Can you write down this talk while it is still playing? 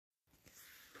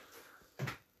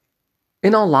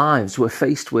In our lives, we're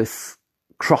faced with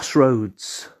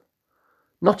crossroads,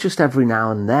 not just every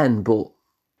now and then, but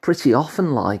pretty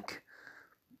often, like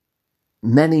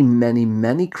many, many,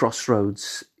 many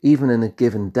crossroads, even in a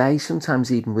given day,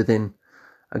 sometimes even within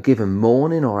a given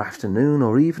morning or afternoon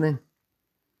or evening.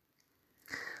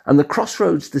 And the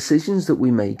crossroads decisions that we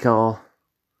make are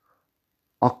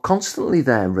constantly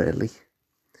there, really.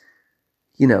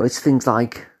 You know, it's things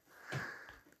like,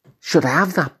 should I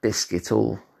have that biscuit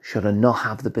or should I not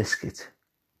have the biscuit?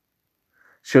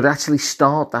 Should I actually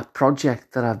start that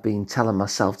project that I've been telling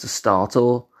myself to start,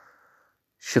 or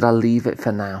should I leave it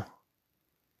for now?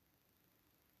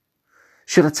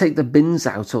 Should I take the bins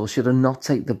out or should I not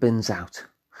take the bins out?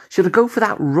 Should I go for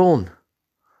that run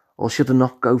or should I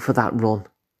not go for that run?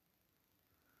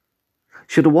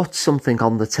 Should I watch something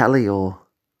on the telly or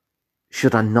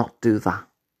should I not do that?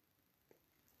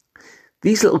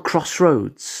 These little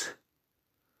crossroads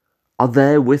are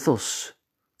there with us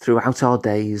throughout our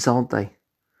days, aren't they?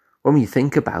 When we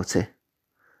think about it,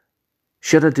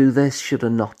 should I do this? Should I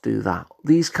not do that?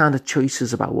 These kind of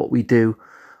choices about what we do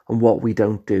and what we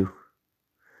don't do.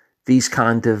 These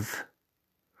kind of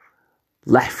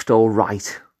left or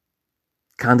right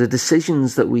kind of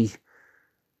decisions that we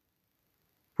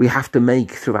have to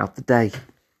make throughout the day.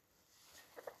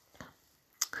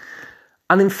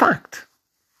 And in fact,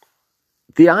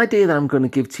 the idea that I'm going to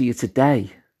give to you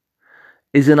today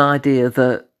is an idea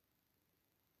that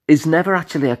is never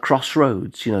actually a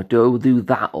crossroads. You know, do I do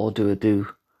that or do I do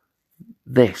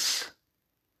this?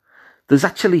 There's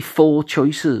actually 4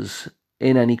 choices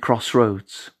in any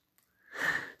crossroads.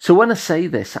 So when I say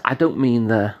this, I don't mean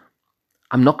that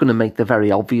I'm not going to make the very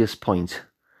obvious point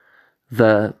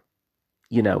that,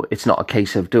 you know, it's not a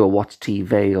case of do I watch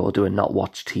TV or do I not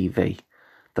watch TV,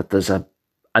 that there's an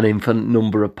infinite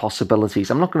number of possibilities.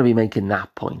 I'm not going to be making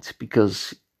that point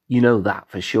because you know that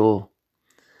for sure.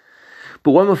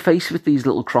 But when we're faced with these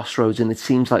little crossroads and it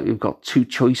seems like we've got 2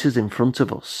 choices in front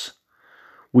of us,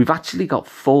 we've actually got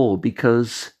 4,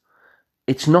 because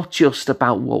it's not just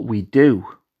about what we do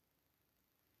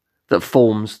that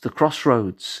forms the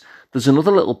crossroads. There's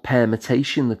another little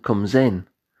permutation that comes in,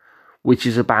 which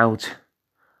is about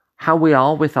how we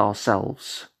are with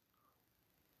ourselves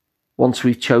once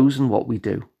we've chosen what we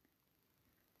do.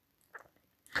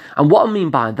 And what I mean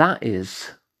by that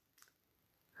is,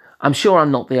 I'm sure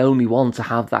I'm not the only one to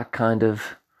have that kind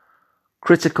of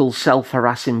critical,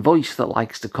 self-harassing voice that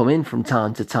likes to come in from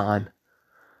time to time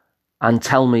and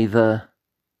tell me that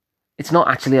it's not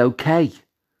actually okay,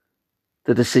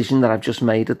 the decision that I've just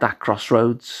made at that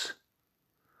crossroads,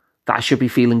 that I should be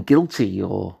feeling guilty,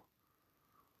 or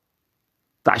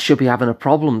that I should be having a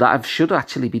problem, that I should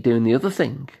actually be doing the other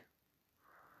thing.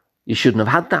 You shouldn't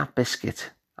have had that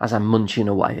biscuit, as I'm munching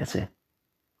away at it.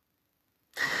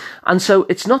 And so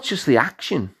it's not just the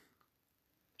action.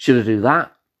 Should I do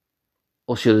that?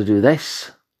 Or should I do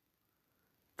this?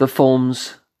 That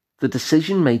forms the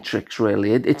decision matrix,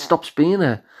 really. It stops being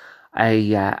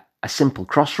a simple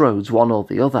crossroads, one or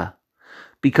the other,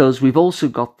 because we've also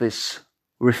got this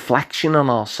reflection on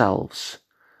ourselves.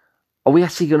 Are we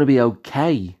actually going to be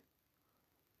okay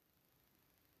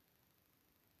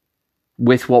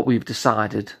with what we've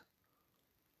decided?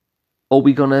 Or are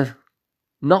we going to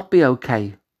not be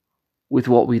okay with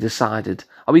what we decided?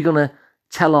 Are we going to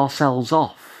tell ourselves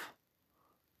off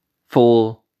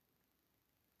for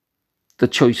the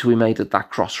choice we made at that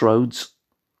crossroads?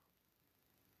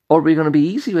 Or are we going to be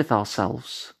easy with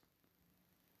ourselves?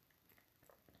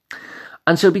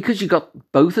 And so because you've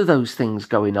got both of those things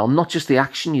going on, not just the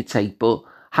action you take, but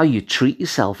how you treat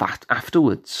yourself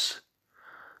afterwards,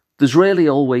 there's really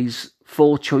always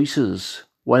 4 choices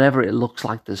whenever it looks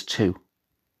like there's 2.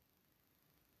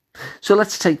 So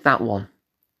let's take that one.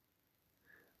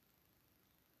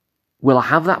 Will I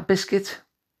have that biscuit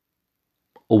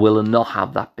or will I not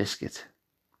have that biscuit?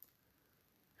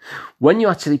 When you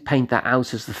actually paint that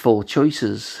out as the 4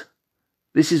 choices,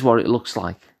 this is what it looks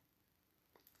like.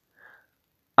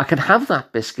 I can have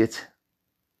that biscuit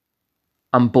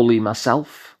and bully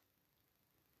myself.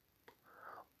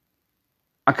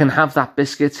 I can have that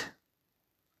biscuit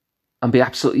and be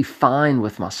absolutely fine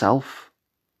with myself.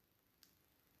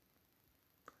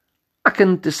 I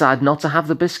can decide not to have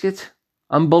the biscuit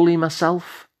and bully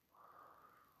myself.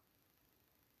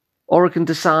 Or I can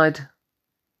decide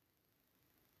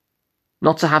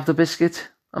not to have the biscuit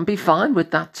and be fine with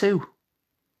that too.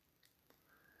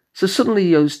 So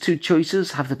suddenly those 2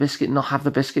 choices, have the biscuit, not have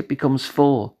the biscuit, becomes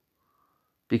 4.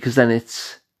 Because then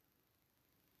it's,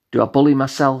 do I bully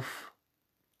myself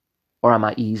or am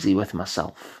I easy with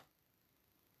myself?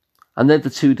 And they're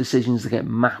the 2 decisions that get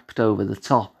mapped over the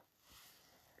top.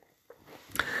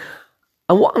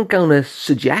 And what I'm going to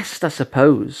suggest, I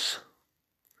suppose,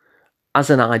 as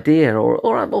an idea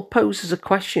or I'll pose as a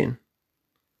question,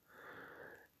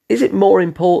 is it more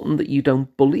important that you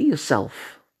don't bully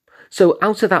yourself? So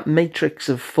out of that matrix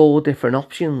of 4 different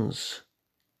options,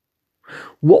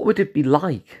 what would it be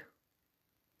like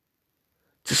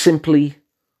to simply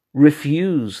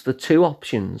refuse the 2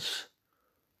 options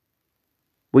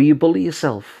where you bully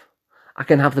yourself? I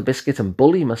can have the biscuit and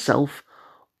bully myself,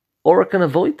 or I can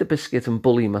avoid the biscuit and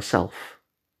bully myself.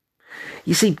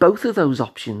 You see, both of those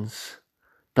options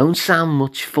don't sound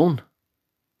much fun.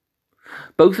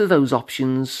 Both of those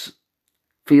options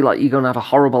feel like you're going to have a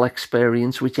horrible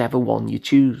experience, whichever one you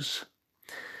choose.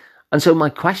 And so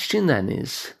my question then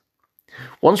is,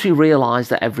 once we realise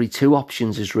that every 2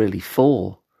 options is really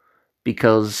 4,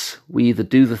 because we either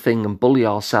do the thing and bully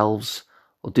ourselves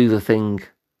or do the thing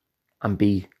and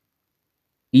be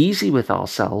easy with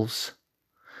ourselves,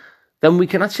 then we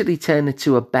can actually turn it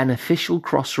to a beneficial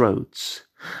crossroads.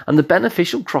 And the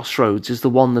beneficial crossroads is the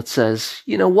one that says,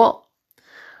 you know what?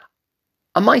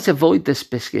 I might avoid this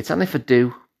biscuit, and if I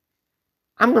do,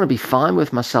 I'm going to be fine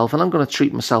with myself and I'm going to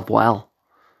treat myself well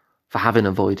for having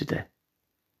avoided it.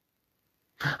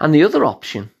 And the other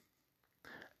option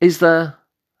is that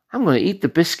I'm going to eat the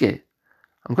biscuit.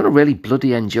 I'm going to really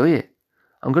bloody enjoy it.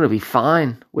 I'm going to be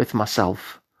fine with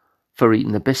myself for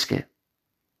eating the biscuit.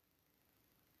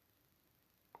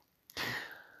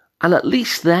 And at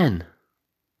least then,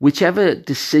 whichever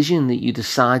decision that you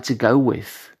decide to go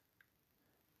with,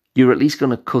 you're at least going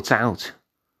to cut out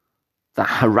that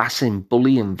harassing,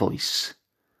 bullying voice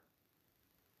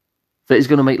that is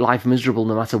going to make life miserable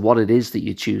no matter what it is that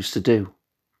you choose to do.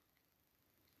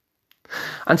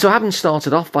 And so having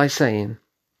started off by saying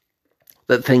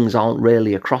that things aren't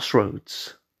really a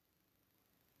crossroads,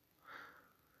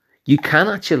 you can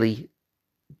actually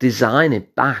design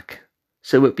it back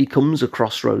so it becomes a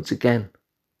crossroads again.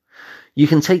 You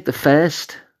can take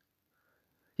that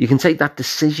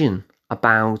decision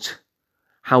about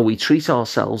how we treat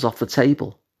ourselves off the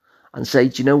table and say,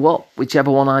 do you know what? Whichever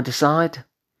one I decide,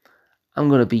 I'm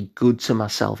going to be good to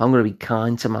myself. I'm going to be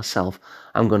kind to myself.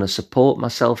 I'm going to support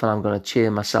myself and I'm going to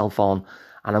cheer myself on,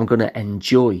 and I'm going to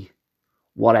enjoy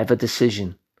whatever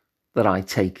decision that I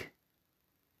take.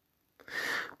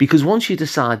 Because once you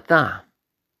decide that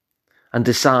and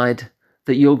decide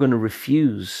that you're going to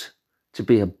refuse to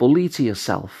be a bully to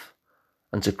yourself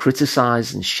and to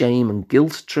criticize and shame and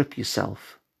guilt trip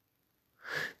yourself,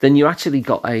 then you actually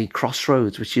got a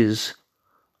crossroads, which is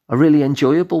a really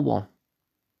enjoyable one,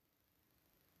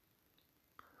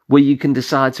 where you can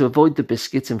decide to avoid the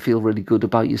biscuit and feel really good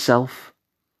about yourself,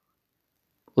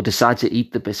 or decide to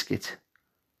eat the biscuit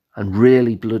and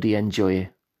really bloody enjoy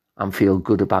it and feel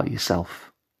good about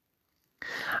yourself.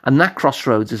 And that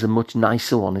crossroads is a much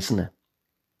nicer one, isn't it?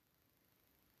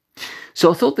 So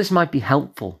I thought this might be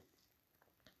helpful,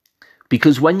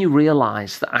 because when you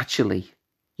realise that actually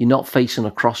you're not facing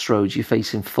a crossroads, you're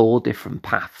facing 4 different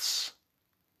paths,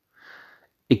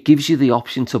 it gives you the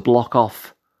option to block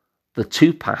off the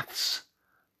 2 paths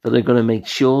that are going to make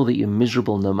sure that you're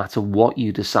miserable no matter what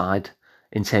you decide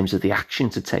in terms of the action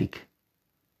to take.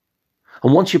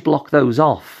 And once you block those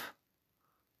off,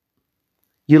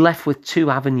 you're left with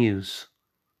 2 avenues,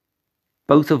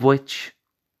 both of which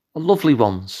are lovely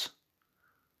ones,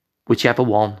 whichever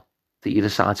one that you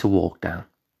decide to walk down.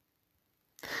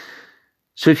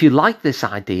 So if you like this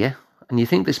idea and you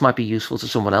think this might be useful to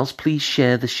someone else, please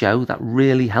share the show. That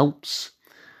really helps.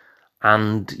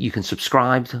 And you can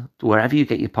subscribe to wherever you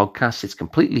get your podcasts. It's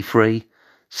completely free.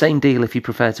 Same deal if you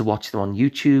prefer to watch them on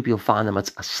YouTube. You'll find them at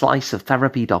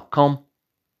asliceoftherapy.com.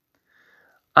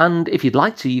 And if you'd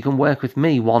like to, you can work with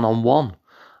me one-on-one.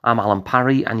 I'm Alan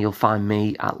Parry, and you'll find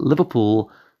me at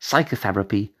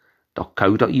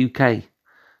liverpoolpsychotherapy.co.uk.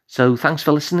 So thanks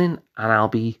for listening, and I'll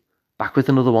be back with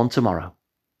another one tomorrow.